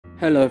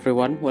Hello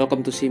everyone,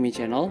 welcome to Simi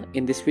channel.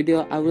 In this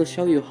video, I will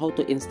show you how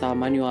to install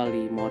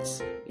manually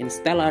mods in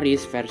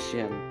Stellaris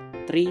version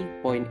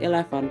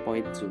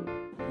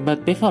 3.11.2.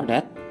 But before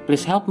that,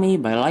 please help me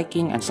by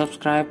liking and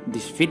subscribe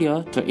this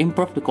video to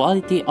improve the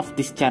quality of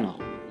this channel.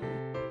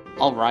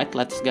 Alright,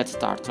 let's get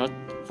started.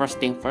 First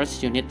thing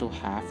first, you need to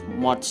have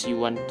mods you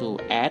want to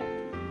add,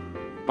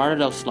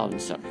 Paradox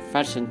Launcher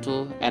version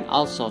 2 and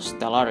also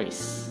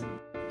Stellaris.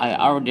 I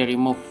already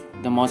removed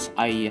the mods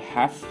I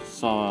have,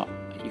 so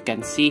you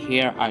can see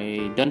here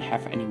I don't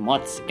have any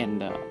mods in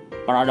the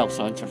Paradox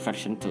Launcher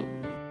version 2.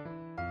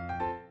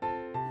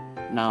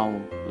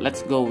 Now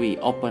let's go, we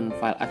open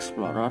File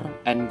Explorer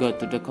and go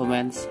to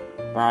Documents,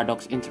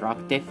 Paradox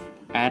Interactive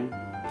and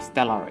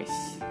Stellaris.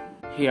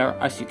 Here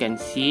as you can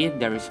see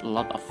there is a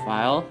lot of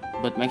file,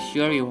 but make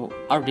sure you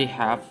already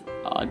have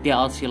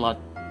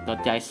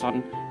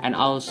dlc.json and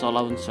also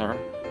launcher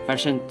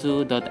version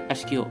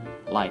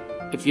 2.sqlite.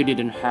 If you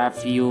didn't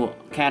have, you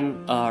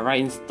can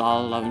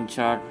reinstall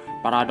launcher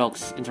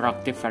Paradox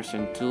Interactive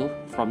version 2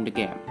 from the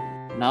game.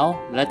 Now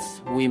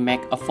we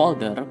make a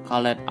folder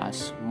called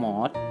as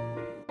mod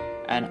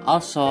and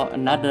also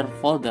another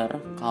folder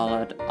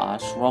called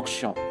as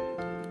workshop,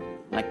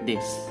 like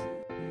this.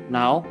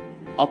 Now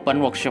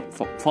open workshop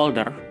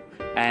folder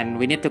and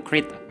we need to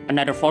create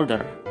another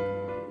folder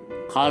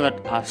called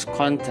as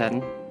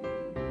content,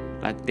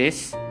 like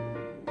this,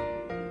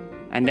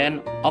 and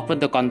then open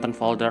the content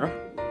folder.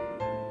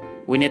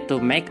 We need to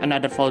make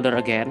another folder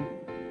again,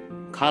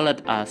 call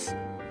it as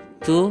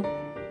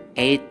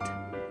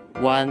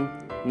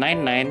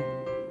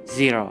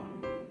 281990,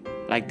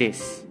 like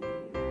this.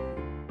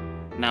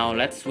 Now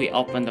we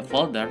open the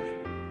folder.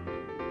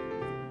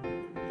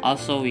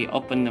 Also we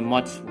open the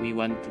mods we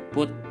want to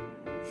put.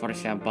 For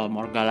example,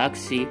 more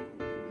Galaxy.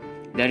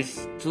 There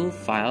is two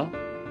files.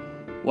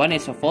 One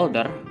is a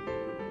folder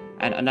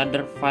and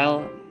another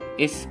file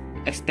is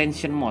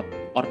extension mod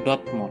or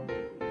 .mod.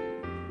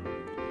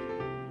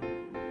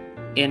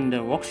 In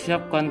the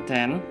workshop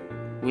content,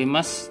 we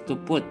must to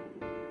put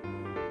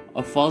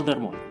a folder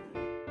mod.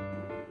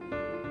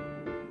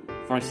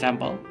 For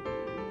example,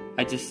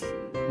 I just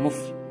move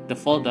the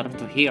folder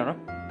to here,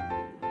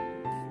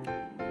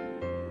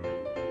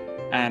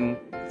 and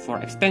for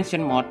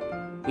extension mod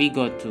we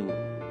go to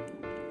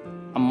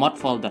a mod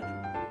folder.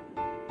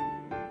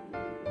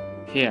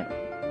 Here,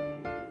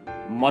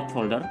 mod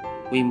folder,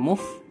 we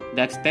move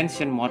the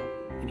extension mod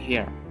in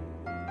here.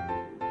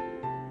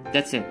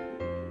 That's it.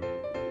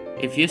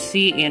 If you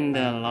see in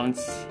the launch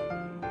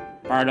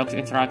Paradox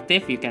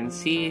Interactive, you can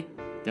see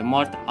the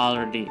mod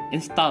already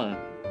installed.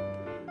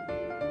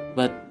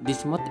 But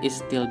this mod is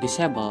still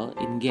disabled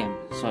in game.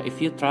 So if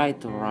you try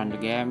to run the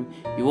game,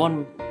 you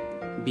won't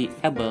be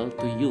able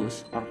to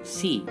use or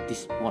see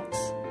these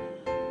mods.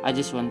 I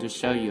just want to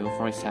show you,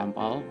 for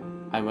example,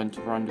 I want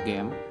to run the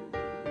game.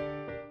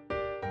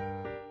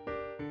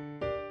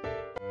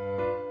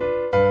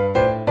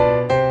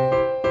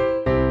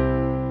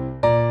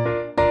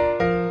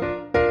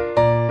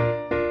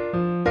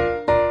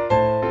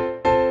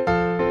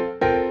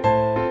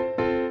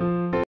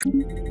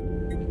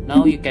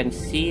 Now you can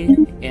see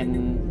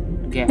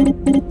in game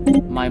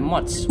my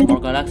mods More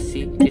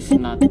Galaxy is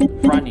not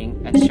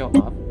running and show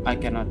up. I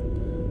cannot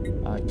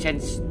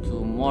change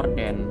to more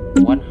than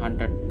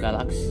 100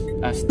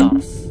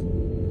 stars.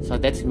 So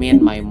that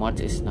means my mod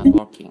is not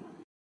working.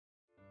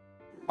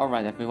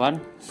 Alright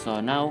everyone,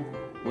 so now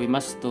we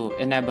must to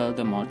enable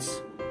the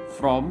mods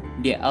from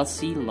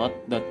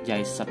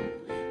dlc.load.json.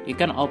 You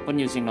can open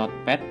using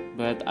notepad,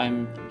 but I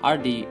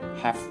already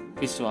have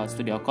Visual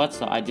Studio Code,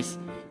 so I just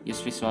use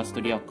Visual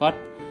Studio Code.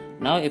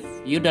 Now if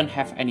you don't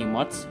have any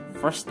mods,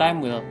 first time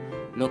will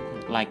look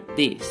like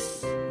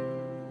this.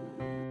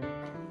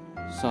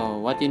 So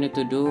what you need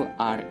to do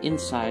are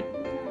inside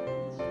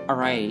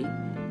array,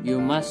 you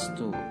must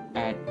to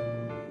add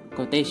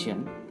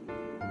quotation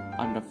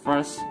on the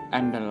first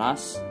and the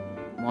last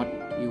mod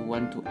you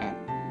want to add.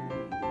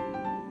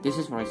 This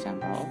is for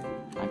example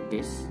like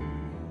this.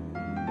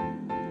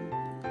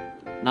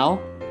 Now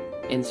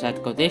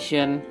inside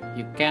quotation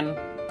you can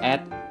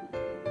add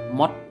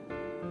mod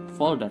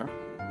folder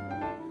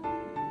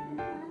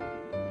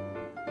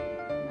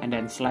and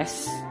then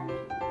slash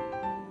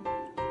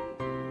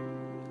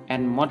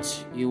and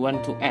mods you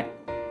want to add.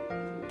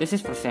 This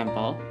is for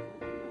example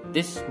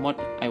this mod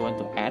I want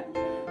to add.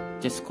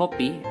 Just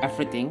copy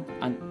everything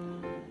and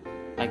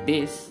like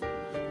this.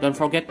 Don't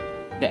forget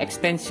the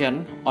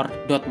extension or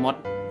 .mod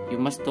you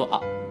must to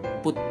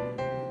put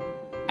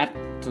add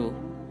to.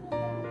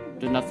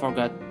 Do not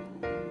forget.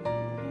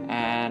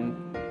 And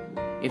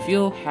if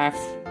you have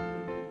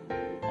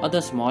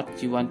other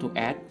mods you want to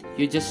add,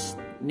 you just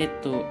need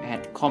to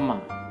add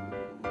comma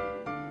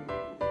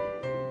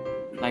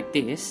like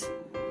this,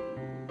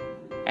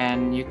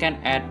 and you can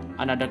add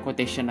another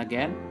quotation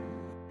again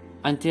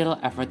until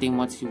everything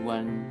mods you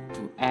want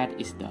to add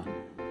is done.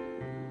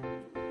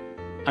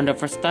 On the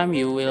first time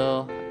you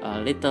will a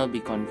little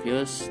bit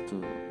confused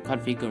to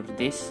configure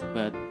this,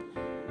 but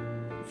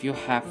if you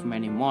have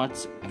many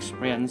mods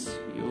experience,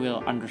 you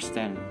will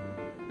understand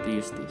to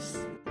use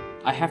this.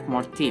 I have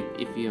more tip.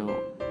 If you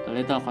a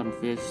little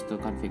confused to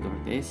configure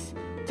this,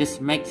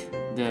 just make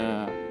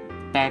the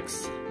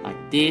text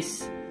like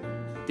this.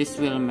 This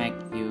will make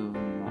you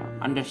more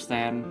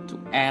understand to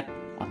add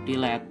or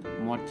delete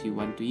mode you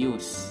want to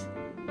use.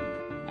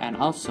 And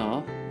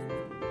also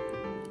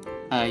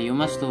you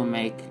must to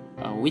make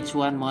which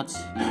one mods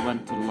you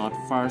want to load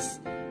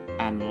first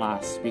and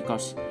last,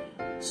 because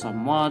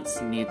some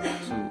mods need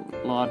to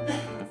load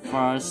the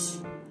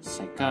first,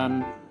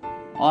 second,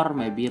 or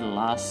maybe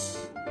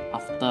last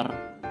after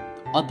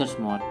others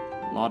mod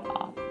load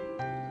up.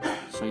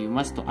 So you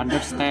must to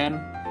understand,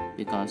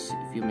 because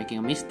if you're making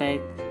a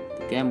mistake,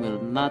 the game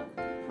will not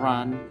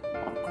run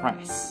or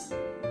crash.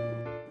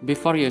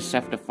 Before you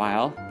save the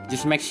file,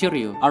 just make sure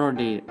you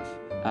already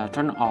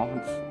turn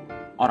on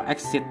or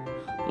exit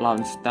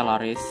launch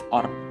Stellaris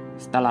or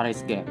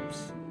Stellaris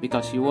games,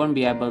 because you won't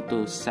be able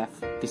to save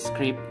the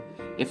script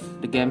if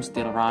the game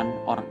still run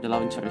or the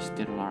launcher is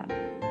still run.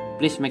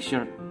 Please make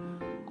sure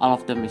all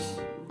of them is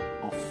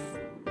off.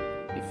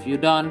 If you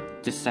don't,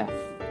 just save.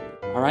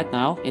 Alright,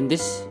 now in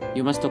this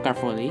you must do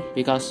carefully,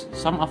 because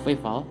some of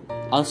people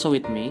also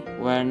with me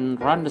when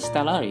run the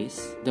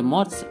Stellaris, the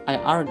mods I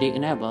already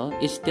enable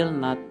is still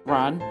not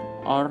run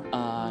or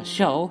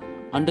show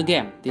on the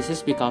game. This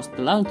is because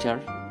the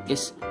launcher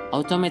is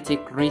automatic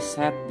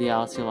reset the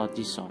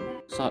LC zone.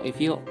 So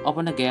if you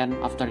open again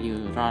after you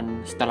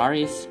run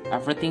Stellaris,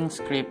 everything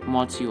script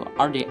mods you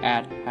already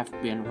add have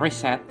been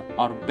reset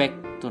or back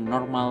to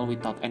normal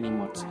without any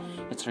mods.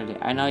 It's really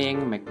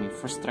annoying, make me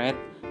frustrated,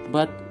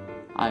 but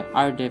I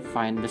already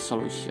find the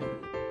solution.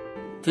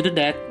 To do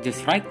that,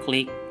 just right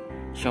click,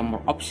 show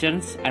more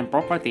options and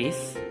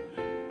properties.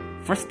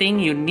 First thing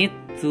you need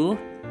to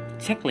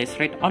checklist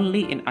read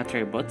only in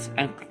attributes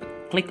and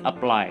click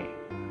apply.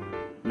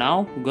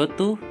 Now go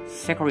to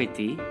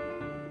security,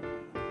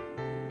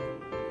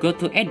 go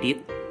to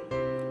edit.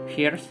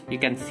 Here you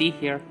can see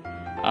here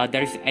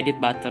there is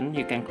edit button,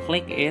 you can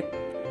click it.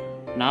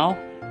 Now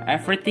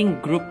everything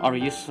group or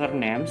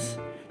usernames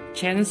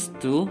change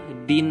to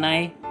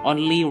deny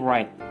only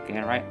write.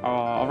 Okay, right?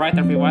 Alright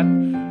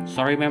everyone,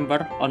 so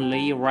remember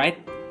only write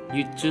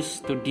you choose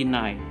to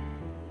deny.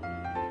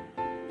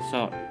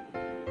 So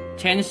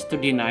change to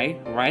deny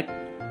write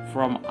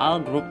from all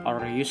group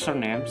or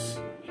usernames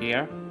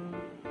here.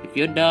 If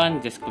you're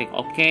done, just click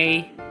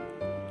OK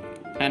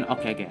and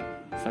OK again.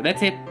 So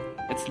that's it,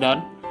 it's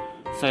done.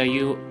 So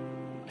you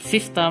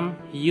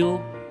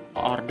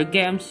or the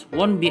games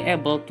won't be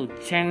able to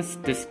change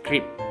the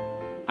script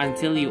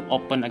until you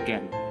open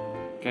again.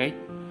 Okay,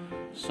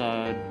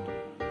 so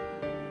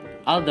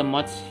all the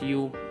mods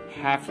you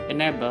have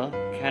enabled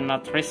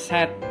cannot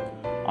reset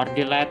or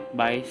delete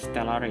by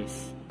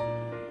Stellaris.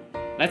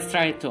 Let's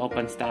try to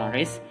open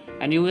Stellaris,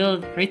 and you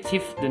will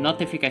receive the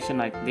notification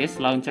like this.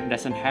 Launcher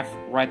doesn't have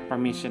write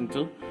permission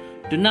to.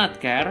 Do not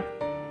care.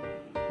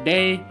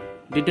 They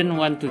didn't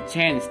want to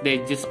change. They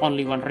just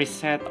only want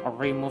reset or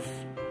remove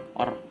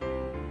or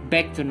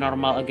back to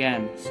normal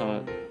again.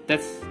 So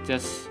that's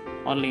just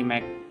only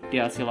make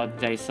DLC load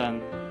JSON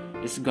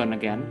is gone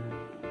again.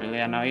 Really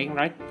annoying,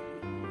 right?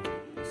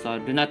 So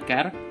do not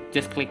care.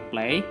 Just click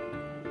play.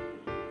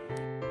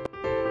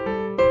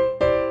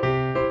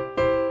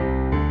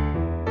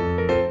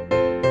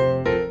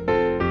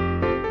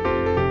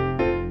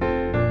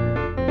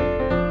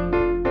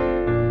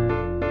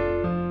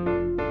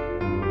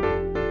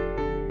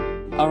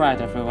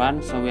 Alright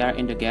everyone, so we are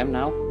in the game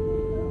now.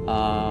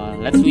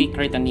 Let's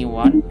create a new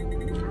one.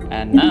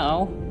 And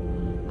now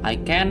I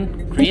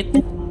can create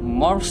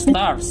more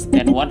stars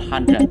than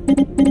 100.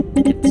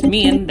 It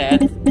means that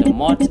the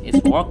mod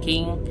is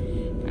working,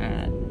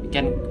 and we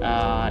can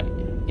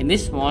in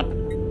this mod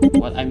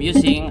what I'm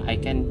using, I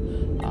can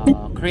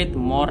create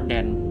more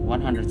than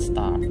 100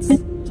 stars.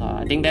 So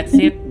I think that's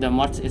it. The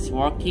mod is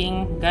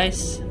working,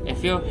 guys.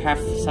 If you have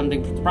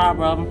something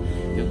problem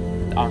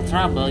or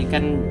trouble, you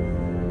can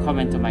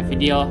comment to my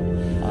video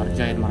or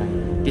join my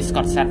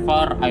Discord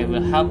server. I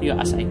will help you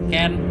as I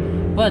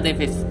can. But if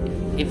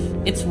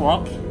it's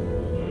work,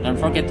 don't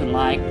forget to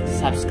like,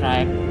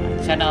 subscribe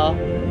my channel,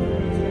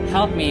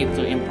 help me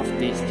to improve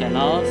this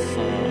channel.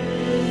 So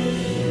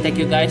thank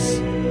you guys,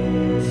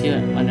 see you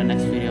on the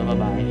next video. Bye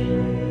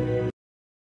bye.